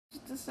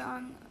the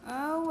song.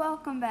 Oh,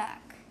 welcome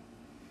back.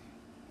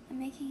 I'm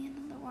making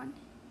another one.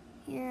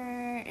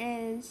 Here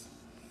is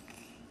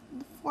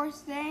the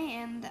fourth day,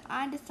 and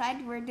I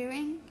decided we're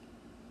doing.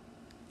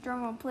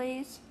 Drumroll,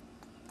 please.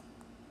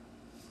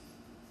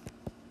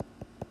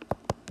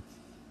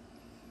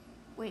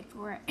 Wait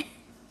for it.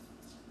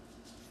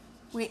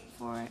 Wait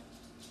for it.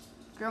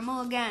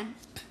 Drumroll again.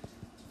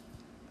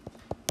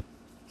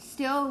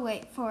 Still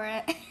wait for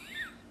it.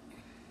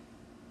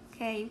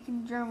 Okay, you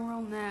can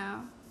drumroll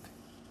now.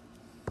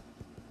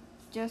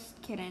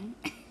 Just kidding.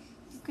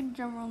 You can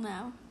drumroll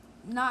now.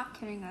 Not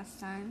kidding this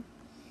time.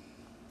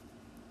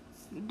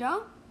 You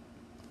don't?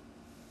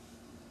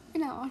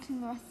 You're not watching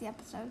the rest of the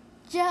episode.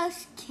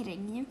 Just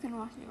kidding. You can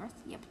watch the rest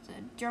of the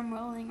episode,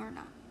 drumrolling or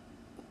not.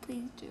 But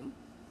please do.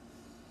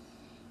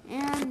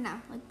 And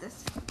now, like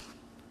this.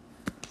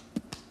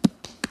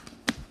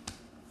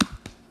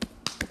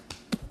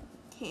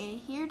 Okay,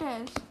 here it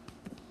is.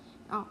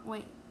 Oh,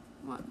 wait.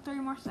 3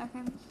 more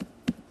seconds.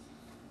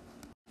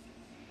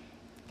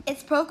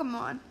 It's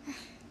Pokemon.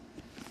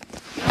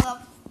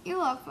 You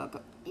love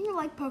Pokemon. You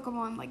like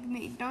Pokemon like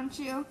me, don't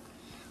you?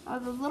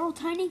 Those little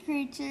tiny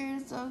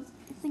creatures, those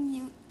things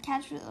you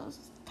catch with those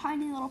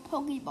tiny little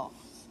Pokeballs.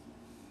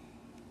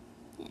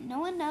 And no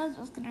one knows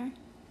if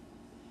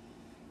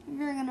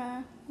you're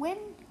gonna win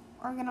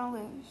or gonna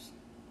lose.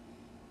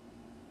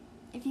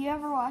 If you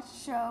ever watch the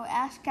show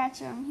Ash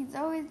Ketchum, he's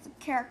always the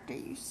character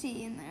you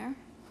see in there.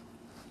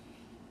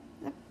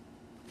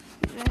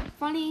 The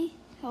funny,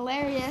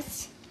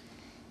 hilarious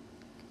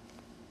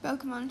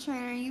Pokemon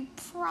trainer you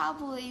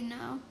probably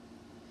know.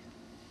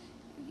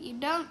 If you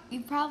don't,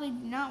 you probably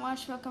do not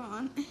watch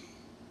Pokemon.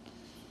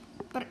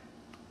 But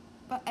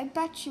I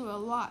bet you a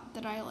lot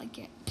that I like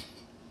it.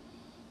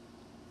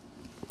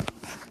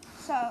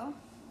 So,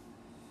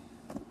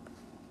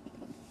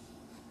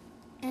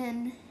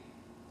 in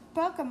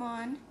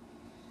Pokemon,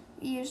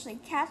 we usually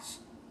catch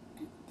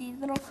these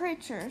little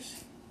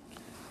creatures.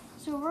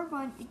 So we're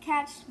going to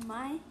catch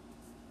my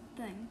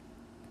thing.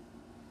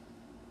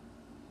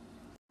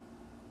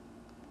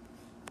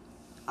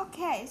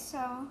 Okay,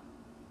 so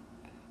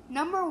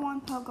number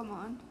 1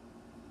 Pokemon.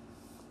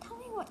 Tell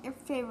me what your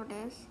favorite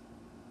is.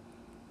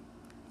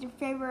 Your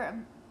favorite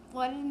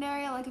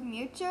legendary like a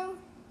Mewtwo?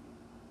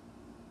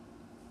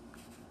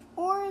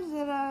 Or is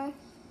it a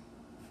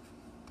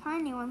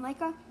tiny one like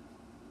a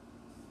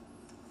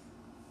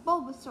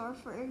Bulbasaur,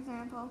 for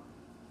example?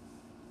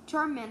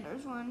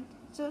 Charmander's one.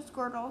 So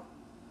Squirtle.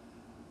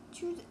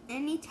 Choose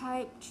any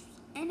type, choose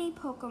any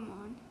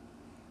Pokemon.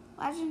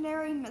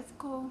 Legendary,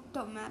 mythical,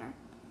 don't matter.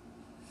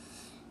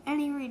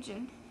 Any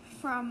region,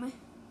 from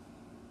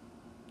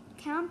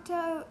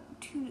Kanto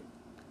to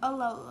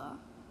Alola.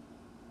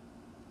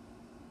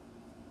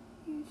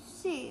 You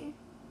see,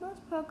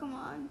 most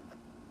Pokemon,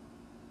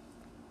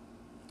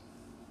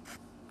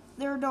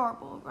 they're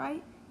adorable,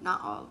 right?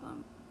 Not all of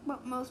them,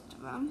 but most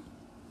of them.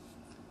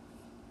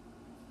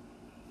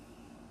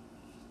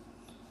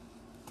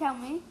 Tell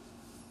me,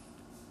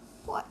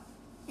 what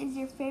is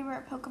your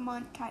favorite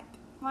Pokemon type?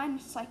 Mine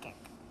is Psychic.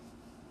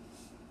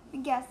 I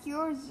guess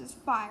yours is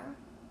Fire.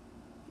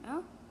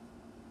 No?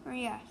 Or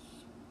yes?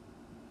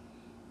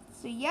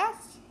 So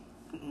yes,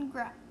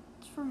 congrats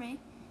for me.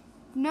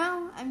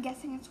 No, I'm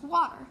guessing it's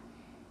Water.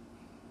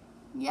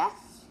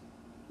 Yes?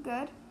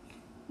 Good.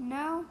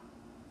 No?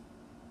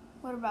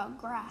 What about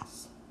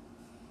Grass?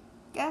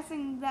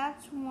 Guessing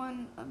that's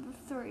one of the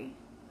 3.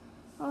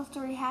 Those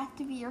 3 have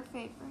to be your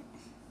favorite.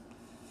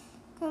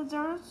 Because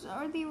those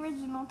are the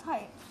original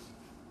types.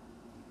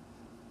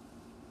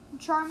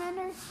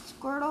 Charmander,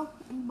 Squirtle,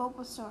 and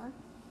Bulbasaur.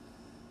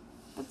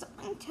 But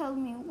something tells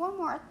me one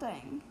more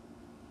thing.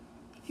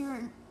 If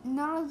you're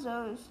none of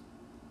those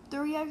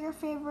 3 of your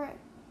favorite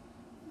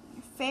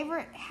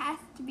has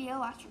to be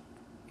electric.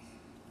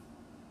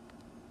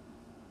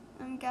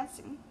 I'm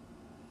guessing.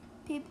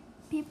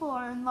 People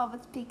are in love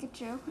with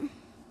Pikachu.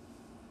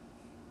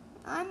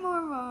 I'm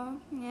more of a,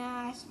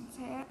 yeah, I shouldn't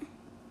say it.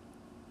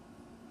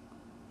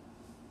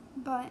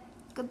 But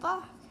good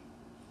luck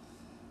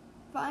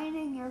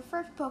finding your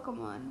first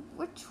Pokemon.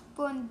 Which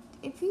one,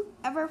 if you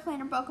ever played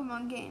a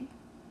Pokemon game,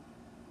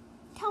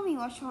 tell me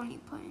which one you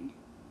played.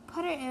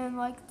 Put it in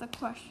like the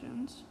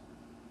questions.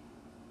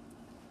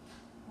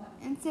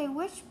 And say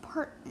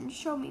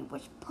show me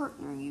which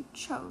partner you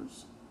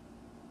chose.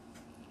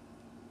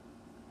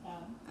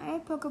 I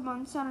had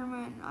Pokemon Sun and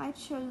Moon. I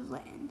chose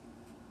Litten.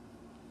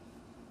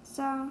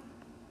 So,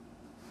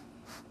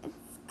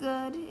 it's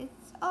good.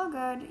 It's all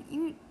good.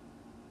 I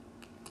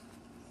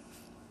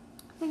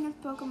think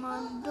it's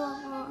Pokemon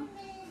adorable.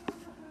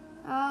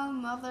 Oh,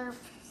 mother.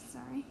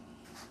 Sorry.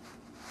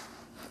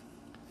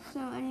 So,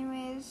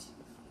 anyways,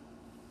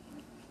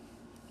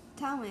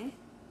 tell me,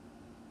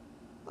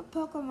 what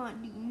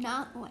Pokemon do you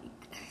not like?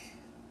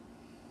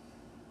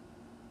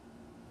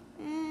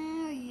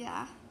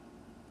 Yeah.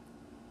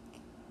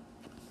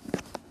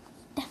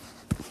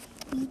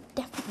 You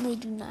definitely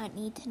do not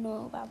need to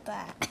know about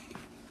that.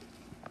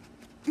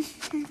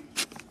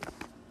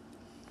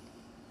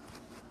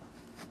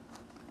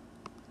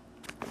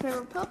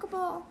 Favorite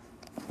Pokeball?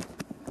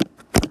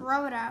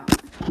 throw it out.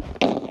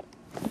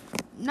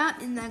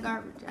 Not in that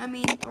garbage. I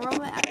mean, throw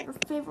it at your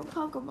favorite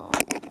Pokeball.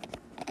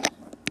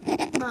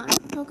 Come on,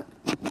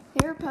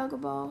 favorite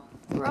Pokeball.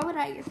 Throw it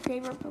at your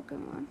favorite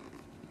Pokemon.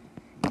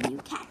 And you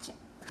catch it.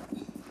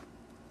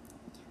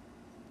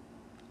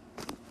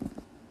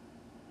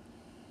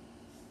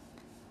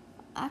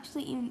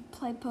 Actually, even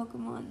play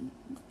Pokemon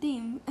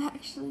theme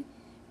actually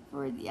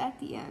at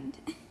the end.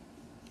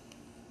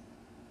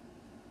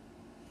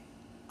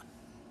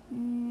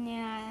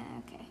 Yeah,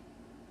 okay.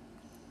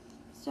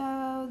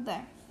 So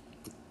there.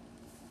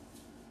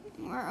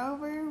 We're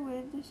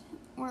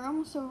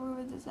almost over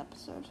with this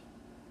episode.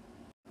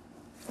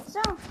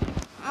 So,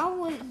 how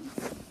was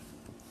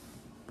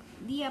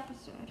the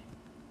episode?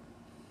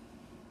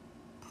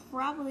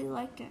 Probably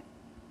liked it.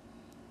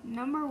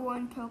 Number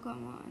 1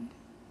 Pokemon.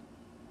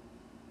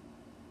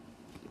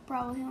 You're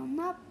probably hung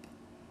up.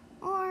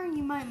 Or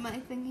you might be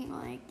thinking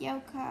like,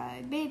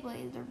 Yokai,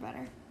 Beyblades are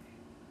better.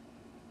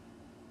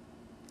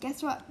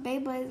 Guess what?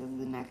 Beyblades is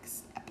the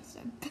next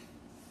episode.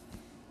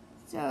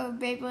 So,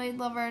 Beyblade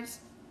lovers,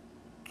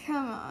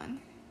 come on.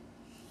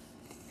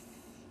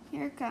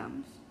 Here it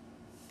comes.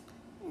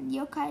 And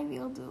Yokai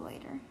we'll do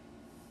later.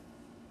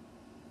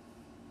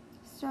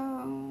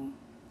 So,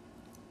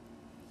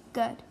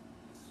 good.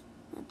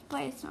 Let's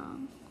play a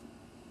song.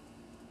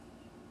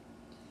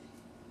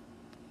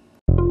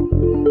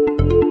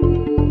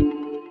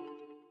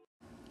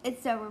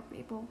 It's over,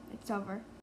 people. It's over.